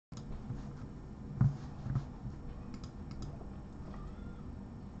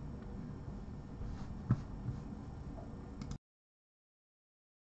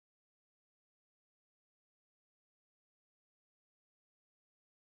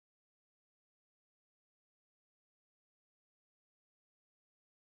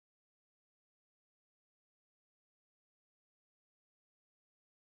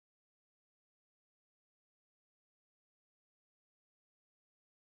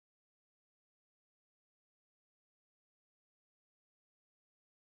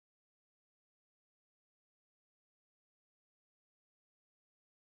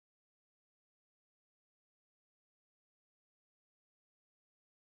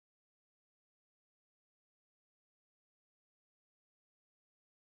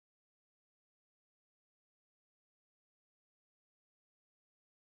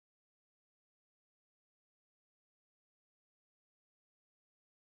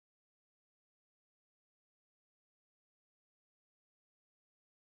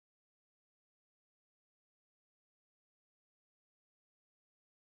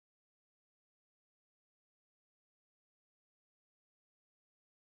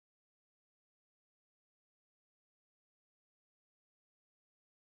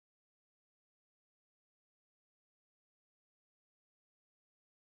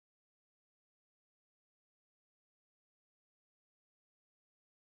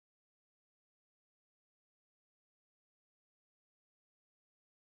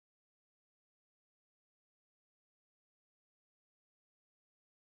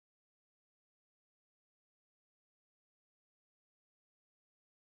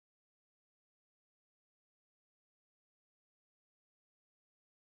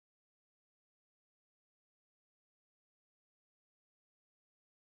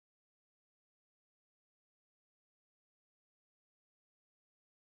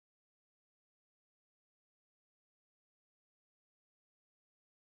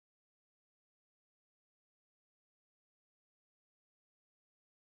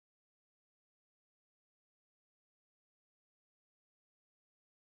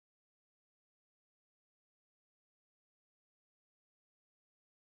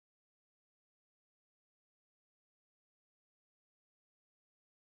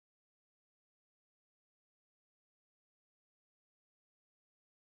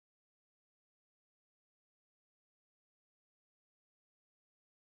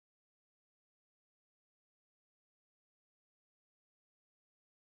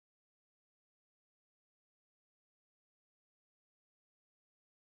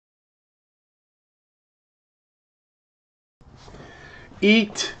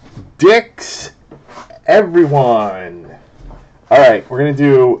Eat dicks, everyone. All right, we're going to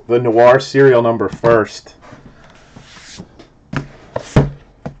do the Noir serial number first.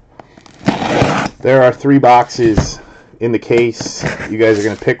 There are 3 boxes in the case. You guys are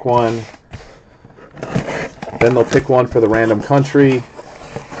going to pick one. Then they'll pick one for the random country.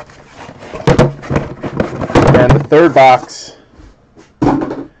 And the 3rd box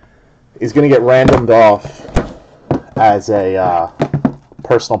is going to get randomed off as a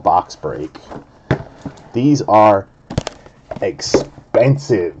personal box break. These are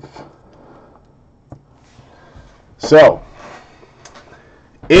expensive. So,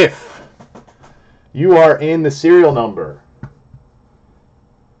 if you are in the serial number,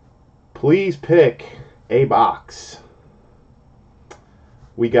 please pick a box.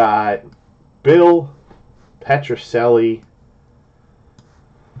 We got Bill Petrocelli,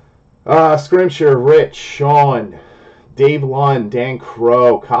 Scrimshire, Rich, Sean, Dave Lund, Dan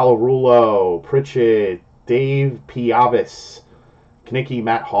Crow, Colarulo, Pritchett, Dave Piavis, Knickie,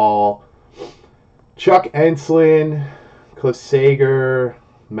 Matt Hall, Chuck Enslin, Cliff Sager,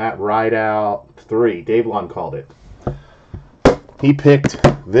 Matt Rideout, 3. Dave Lund called it. He picked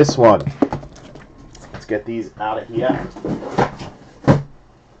this one. Let's get these out of here.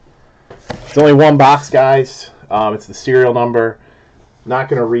 It's only 1 box, guys. It's the serial number. Not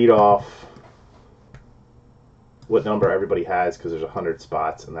going to read off what number everybody has because there's 100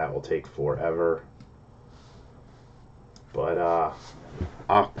 spots and that will take forever. But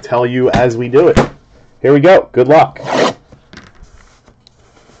I'll tell you as we do it. Here we go. Good luck.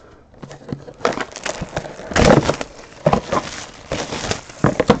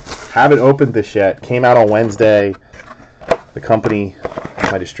 Haven't opened this yet. Came out on Wednesday. The company,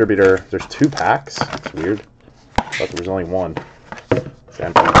 my distributor, there's 2 packs. It's weird. I thought there was only 1. It's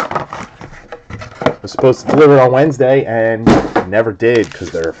empty. I was supposed to deliver on Wednesday and never did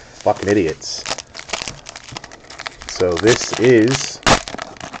because they're fucking idiots. So this is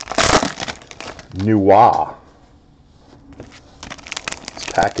Noir. This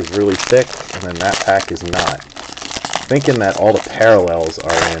pack is really thick and then that pack is not. Thinking that all the parallels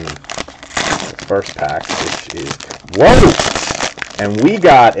are in the first pack, which is... Whoa! And we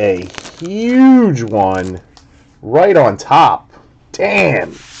got a huge one right on top.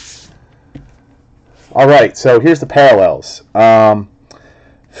 Damn! Alright, so here's the parallels.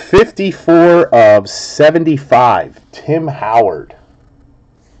 54 of 75, Tim Howard.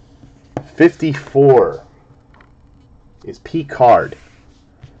 54 is Pete Card.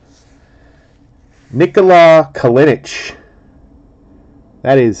 Nikola Kalinic.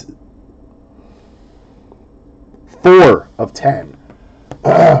 That is 4 of 10.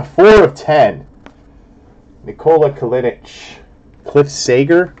 4 of 10. Nikola Kalinic. Cliff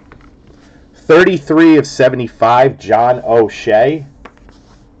Sager. 33 of 75. John O'Shea.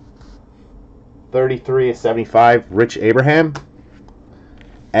 33 of 75. Rich Abraham.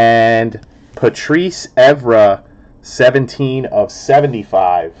 And Patrice Evra. 17 of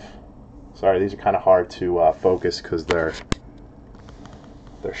 75. Sorry, these are kind of hard to focus because they're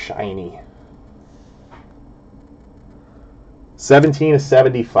shiny. 17 of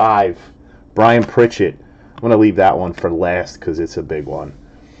 75, Brian Pritchett. I'm going to leave that one for last because it's a big one.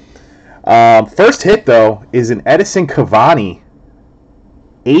 First hit, though, is an Edison Cavani.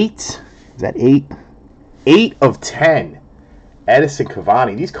 8, is that 8? 8 of 10, Edison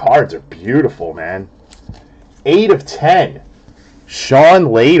Cavani. These cards are beautiful, man. 8 of 10, Sean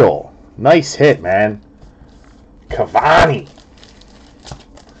Ladle. Nice hit, man. Cavani.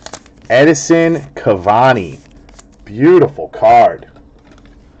 Edison Cavani. Beautiful card.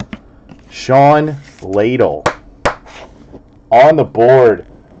 Sean Ladle. On the board.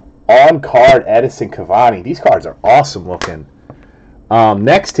 On card, Edison Cavani. These cards are awesome looking.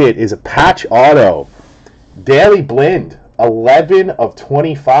 Next hit is a patch auto. Daily Blind. 11 of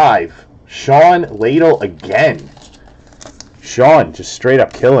 25. Sean Ladle again. Sean just straight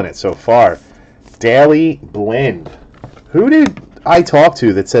up killing it so far. Daily Blind. Who did I talk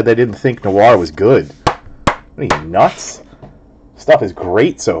to that said they didn't think Noir was good? What are you, nuts? Stuff is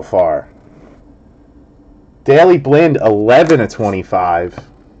great so far. Daily Blind, 11 of 25.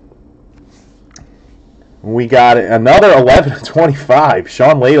 We got another 11 of 25.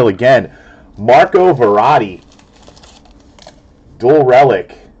 Sean Ladle again. Marco Verratti. Dual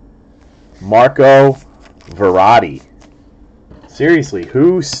relic. Marco Verratti. Seriously,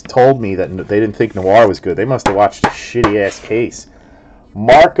 who told me that they didn't think Noir was good? They must have watched a shitty-ass case.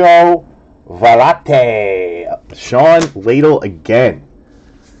 Marco Verratti. Sean Ladle again.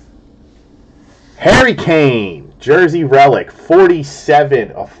 Harry Kane. Jersey relic.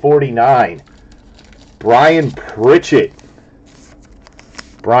 47 of 49. Brian Pritchett.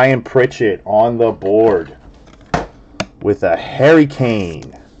 Brian Pritchett on the board with a Harry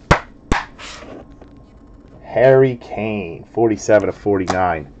Kane. Harry Kane,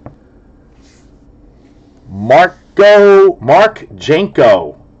 47/49. Mark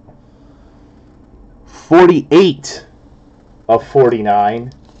Janko,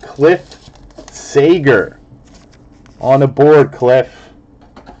 48/49. Cliff Sager on the board, Cliff.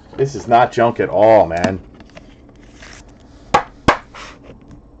 This is not junk at all, man.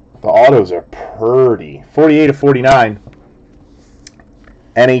 The autos are pretty. 48/49.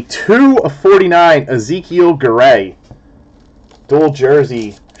 And a 2/49 Ezekiel Garay. Dual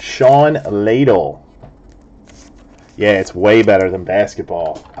jersey, Sean Ladle. Yeah, it's way better than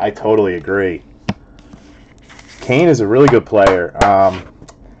basketball. I totally agree. Kane is a really good player.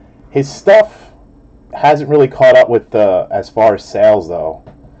 His stuff hasn't really caught up with as far as sales, though.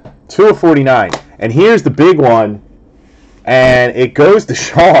 2/49. And here's the big one. And it goes to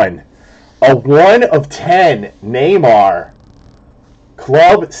Sean. A 1/10 Neymar.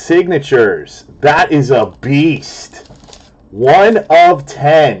 Club signatures. That is a beast.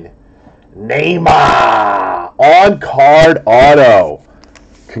 1/10 Neymar. On card auto.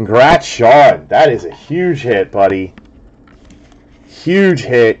 Congrats, Sean. That is a huge hit, buddy. Huge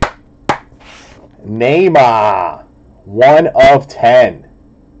hit. Neymar. 1/10.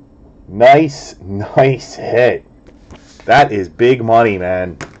 Nice hit. That is big money,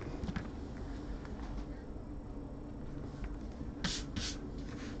 man.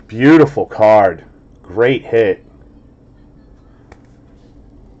 Beautiful card. Great hit.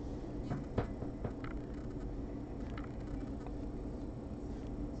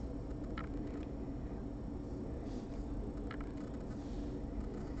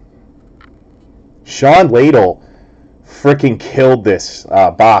 Sean Ladle freaking killed this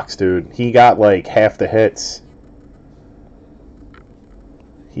box, dude. He got like half the hits.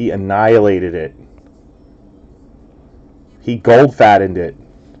 He annihilated it. He gold fattened it.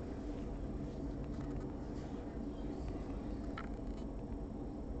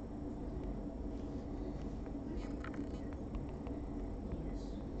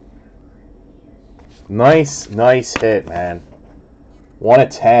 Nice hit, man.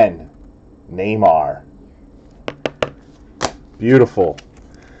 1/10. Neymar. Beautiful.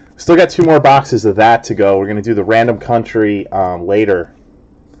 Still got 2 more boxes of that to go. We're going to do the random country later.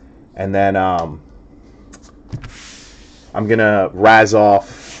 And then I'm going to razz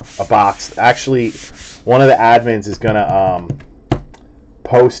off a box. Actually, one of the admins is going to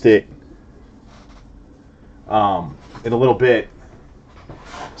post it in a little bit.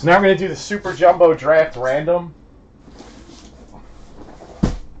 So now I'm going to do the Super Jumbo Draft Random.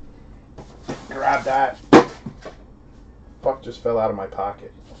 Grab that. Fuck just fell out of my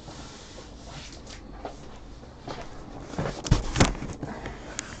pocket.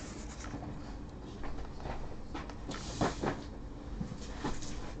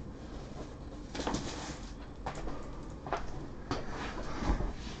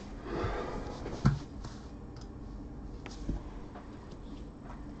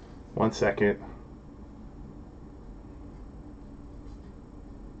 One second.